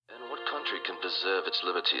preserve its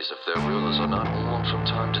liberties if their rulers are not warned from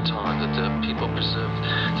time to time that their people preserve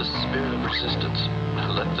the spirit of resistance.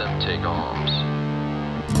 Let them take arms.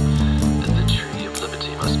 Then the tree of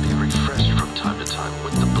liberty must be refreshed from time to time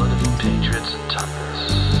with the blood of the patriots and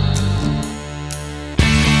tyrants.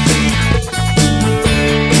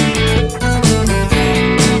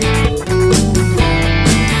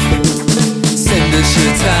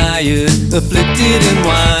 You're tired, afflicted and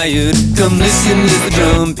wired. Come listen as the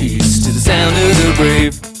drum beats to the sound of the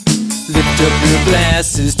brave. Lift up your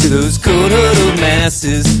glasses to those cold huddled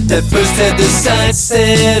masses that first had their sights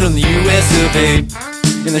set on the US of A.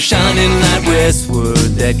 In the shining light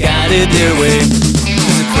westward that guided their way.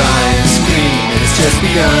 There's a cry and a scream and it's just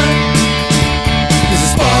begun. There's a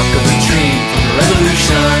spark of a dream from the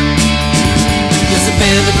revolution. There's a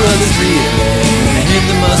band of brothers reeling and a hymn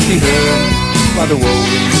that must be heard while the war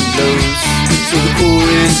winds blows. So the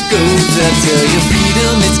chorus goes, I tell you,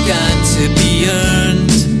 freedom it's got to be earned,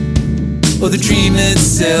 or the dream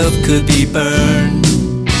itself could be burned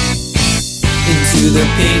into the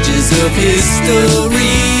pages of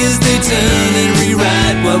history as they turn and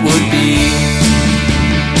rewrite what would be.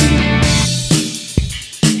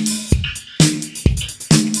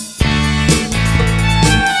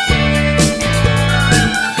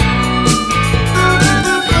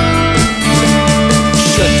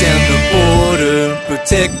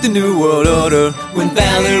 Protect the new world order. When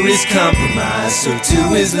valor is compromised, so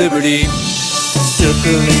too is liberty.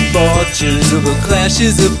 Circling vultures over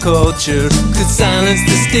clashes of culture could silence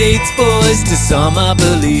the state's voice, disarm our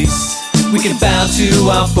beliefs. We can bow to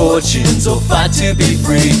our fortunes or fight to be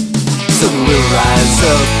free. So we will rise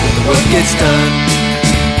up when the work gets done,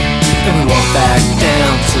 and we won't back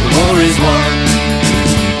down till the war is won.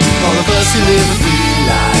 All of us who live a free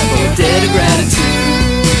life owe a debt of gratitude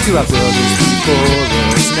to our brothers before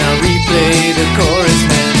us. Now replay the chorus,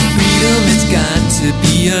 man. Freedom it's got to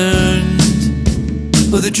be earned,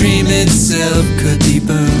 or the dream itself could be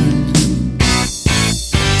burned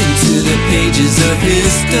into the pages of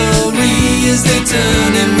history as they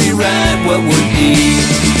turn and rewrite what would be.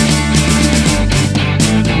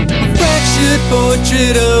 A fractured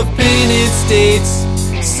portrait of painted states.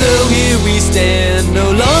 So here we stand, no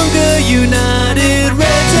longer united.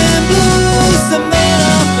 Reds and blues, the men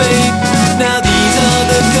of fate. Now these are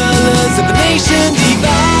the colors of a nation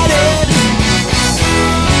divided.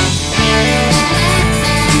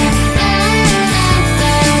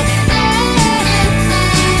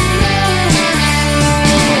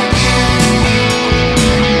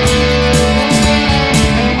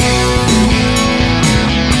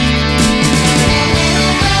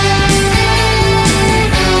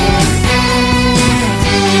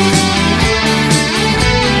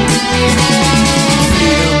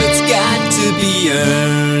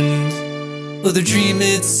 Or the dream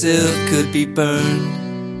itself could be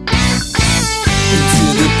burned into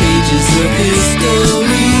the pages of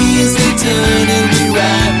history as they turn and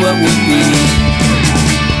rewrite what would be.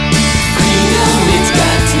 Freedom, it's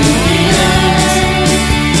got to be earned,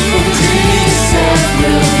 or the dream itself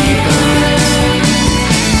will be burned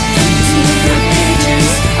into the pages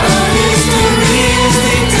of history as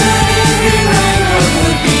they turn and rewrite what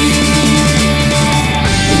would be.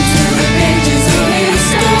 Into the pages of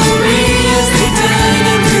history as they turn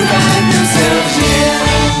and rewrite themselves, yeah.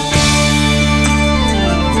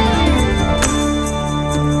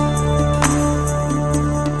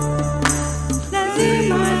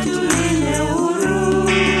 Lazima tulinde uhuru,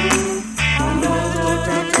 ndoto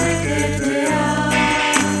tutateketea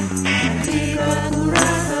katika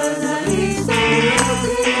kurasa za historia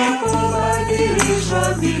zinapobadilishwa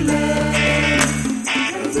vile.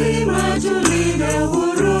 Lazima tulinde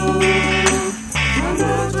uhuru,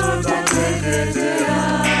 ndoto tutateketea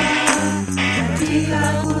katika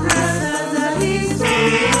kurasa za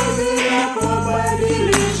historia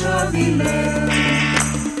zinapobadilishwa vile.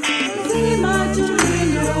 Lazima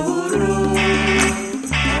tulinde uhuru,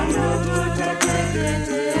 ndoto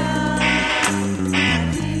tutateketea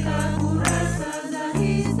katika kurasa za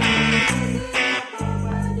historia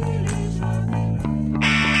zinapobadilishwa vile.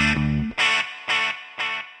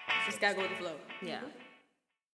 Just gotta go with the flow. Yeah.